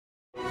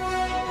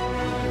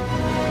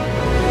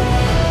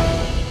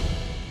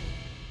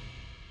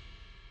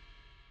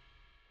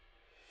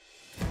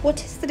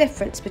What is the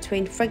difference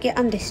between frigate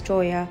and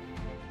destroyer?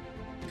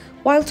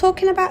 While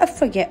talking about a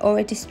frigate or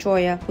a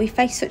destroyer, we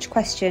face such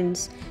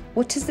questions.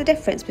 What is the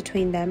difference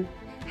between them?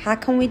 How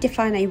can we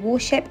define a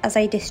warship as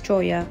a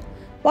destroyer?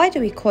 Why do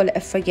we call it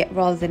a frigate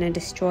rather than a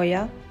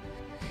destroyer?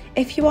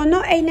 If you are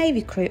not a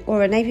Navy crew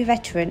or a Navy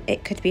veteran,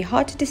 it could be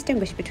hard to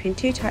distinguish between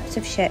two types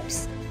of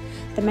ships.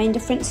 The main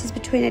differences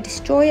between a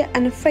destroyer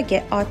and a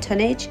frigate are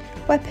tonnage,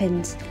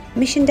 weapons,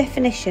 mission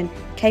definition,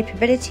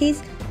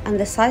 capabilities, and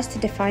the size to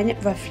define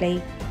it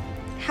roughly.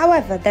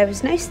 However, there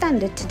is no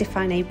standard to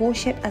define a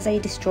warship as a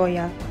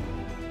destroyer.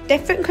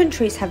 Different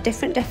countries have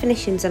different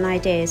definitions and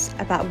ideas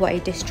about what a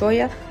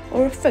destroyer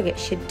or a frigate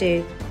should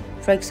do.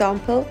 For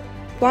example,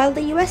 while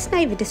the US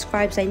Navy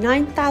describes a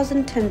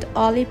 9,000-ton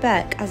Arleigh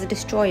Burke as a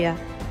destroyer,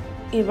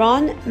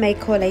 Iran may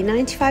call a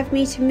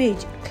 95-metre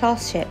Muj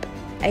class ship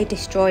a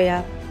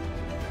destroyer.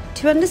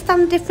 To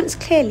understand the difference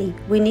clearly,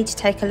 we need to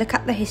take a look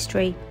at the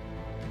history.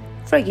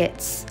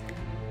 Frigates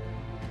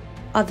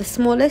are the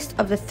smallest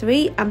of the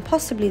three and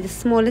possibly the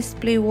smallest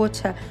blue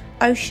water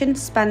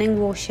ocean-spanning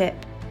warship.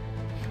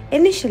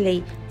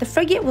 Initially, the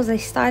frigate was a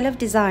style of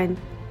design,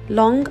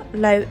 long,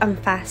 low and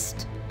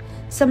fast.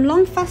 Some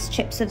long fast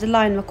ships of the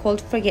line were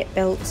called frigate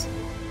built.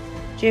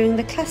 During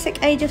the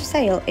classic age of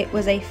sail, it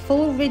was a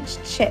full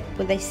ridged ship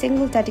with a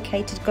single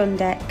dedicated gun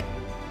deck.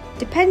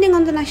 Depending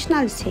on the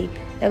nationality,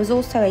 there was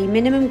also a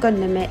minimum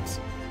gun limit.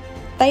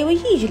 They were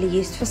usually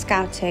used for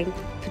scouting,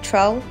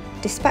 patrol,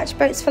 dispatch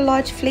boats for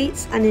large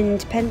fleets and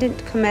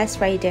independent commerce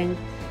raiding.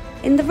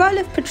 In the role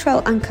of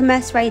patrol and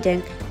commerce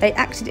raiding, they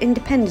acted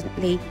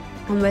independently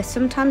and were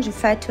sometimes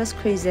referred to as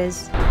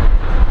cruisers.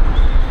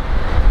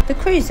 The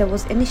cruiser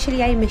was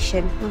initially a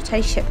mission, not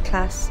a ship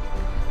class.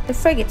 The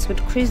frigates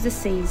would cruise the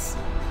seas.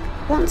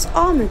 Once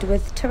armoured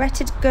with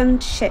turreted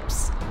gunned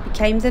ships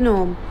became the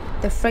norm,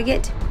 the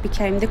frigate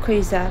became the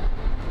cruiser.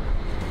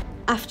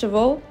 After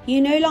all,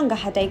 you no longer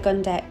had a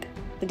gun deck,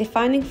 the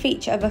defining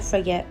feature of a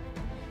frigate.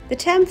 The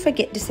term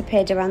frigate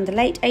disappeared around the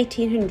late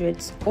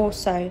 1800s or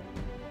so.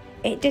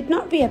 It did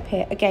not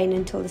reappear again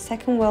until the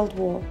Second World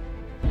War.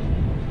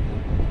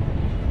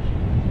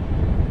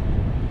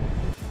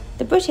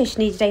 The British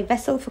needed a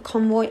vessel for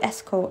convoy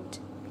escort.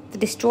 The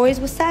destroyers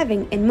were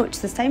serving in much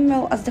the same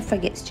role as the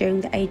frigates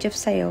during the Age of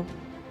Sail.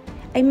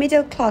 A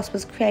middle class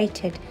was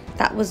created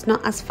that was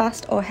not as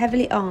fast or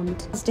heavily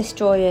armed as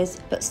destroyers,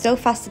 but still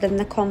faster than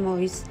the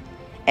convoys.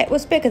 It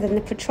was bigger than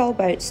the patrol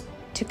boats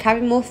to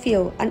carry more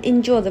fuel and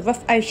endure the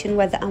rough ocean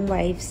weather and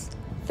waves.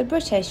 The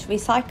British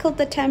recycled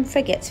the term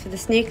frigates for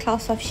this new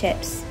class of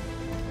ships.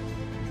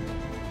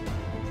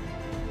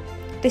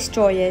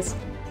 Destroyers.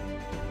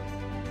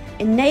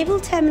 In naval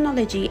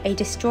terminology, a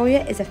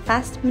destroyer is a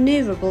fast,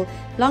 manoeuvrable,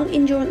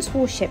 long-endurance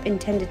warship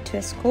intended to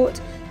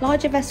escort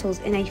larger vessels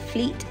in a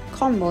fleet,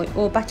 convoy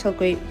or battle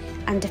group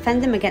and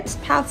defend them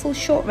against powerful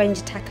short-range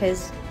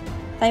attackers.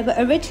 They were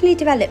originally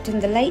developed in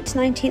the late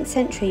 19th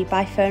century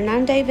by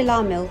Fernando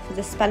Villamil for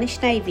the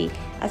Spanish Navy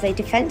as a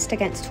defence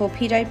against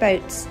torpedo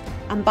boats,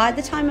 and by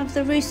the time of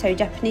the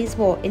Russo-Japanese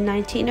War in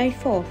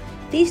 1904,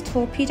 these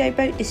torpedo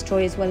boat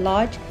destroyers were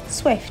large,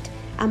 swift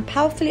and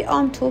powerfully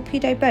armed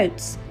torpedo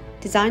boats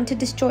designed to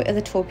destroy other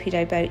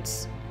torpedo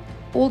boats.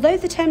 Although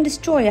the term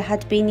destroyer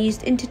had been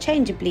used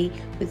interchangeably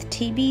with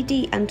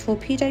TBD and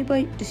torpedo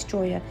boat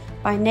destroyer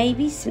by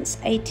navies since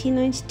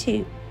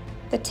 1892,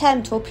 the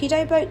term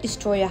torpedo boat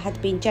destroyer had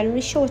been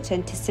generally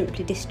shortened to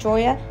simply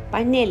destroyer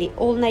by nearly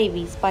all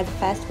navies by the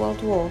First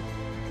World War.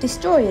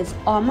 Destroyers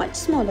are much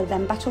smaller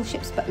than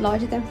battleships but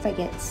larger than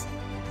frigates.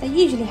 They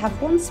usually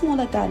have one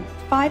smaller gun,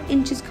 5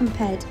 inches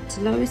compared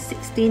to Lowe's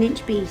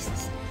 16-inch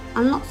beasts,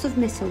 and lots of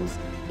missiles,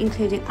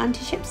 including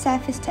anti-ship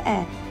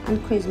surface-to-air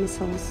and cruise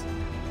missiles.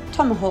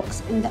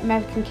 Tomahawks in the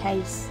American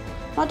case.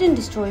 Modern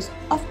destroyers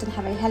often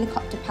have a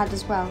helicopter pad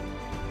as well,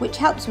 which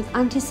helps with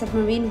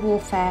anti-submarine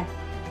warfare.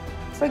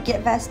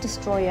 Frigate vs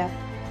destroyer.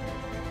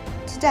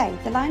 Today,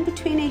 the line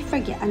between a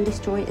frigate and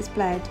destroyer is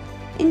blurred.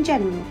 In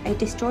general, a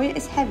destroyer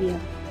is heavier,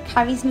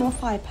 carries more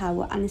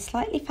firepower and is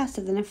slightly faster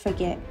than a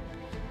frigate.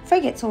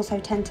 Frigates also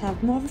tend to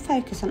have more of a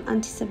focus on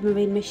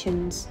anti-submarine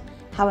missions.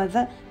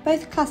 However,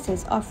 both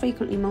classes are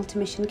frequently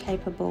multi-mission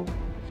capable.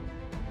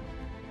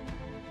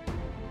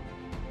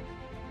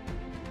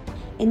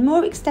 In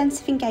more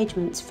extensive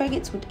engagements,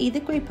 frigates would either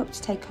group up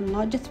to take on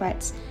larger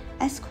threats,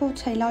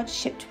 escort a larger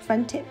ship to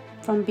prevent it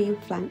from being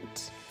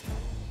flanked.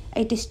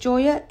 A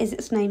destroyer is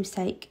its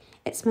namesake.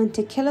 It's meant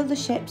to kill other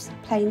ships,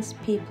 planes,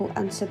 people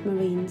and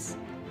submarines.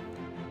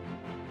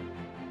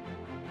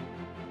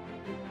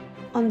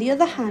 On the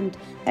other hand,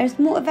 there is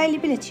more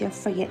availability of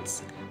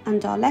frigates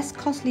and are less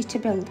costly to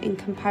build in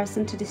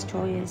comparison to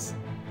destroyers.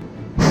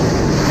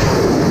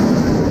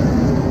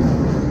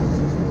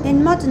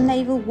 In modern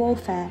naval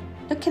warfare,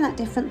 looking at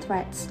different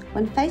threats,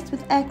 when faced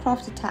with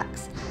aircraft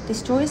attacks,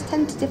 destroyers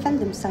tend to defend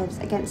themselves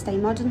against a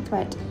modern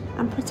threat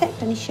and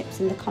protect any ships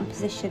in the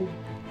composition.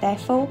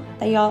 Therefore,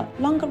 they are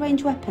longer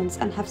range weapons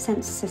and have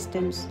sensor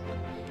systems.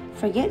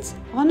 Frigates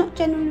are not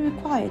generally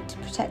required to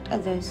protect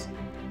others,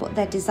 but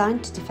they're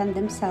designed to defend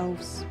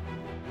themselves.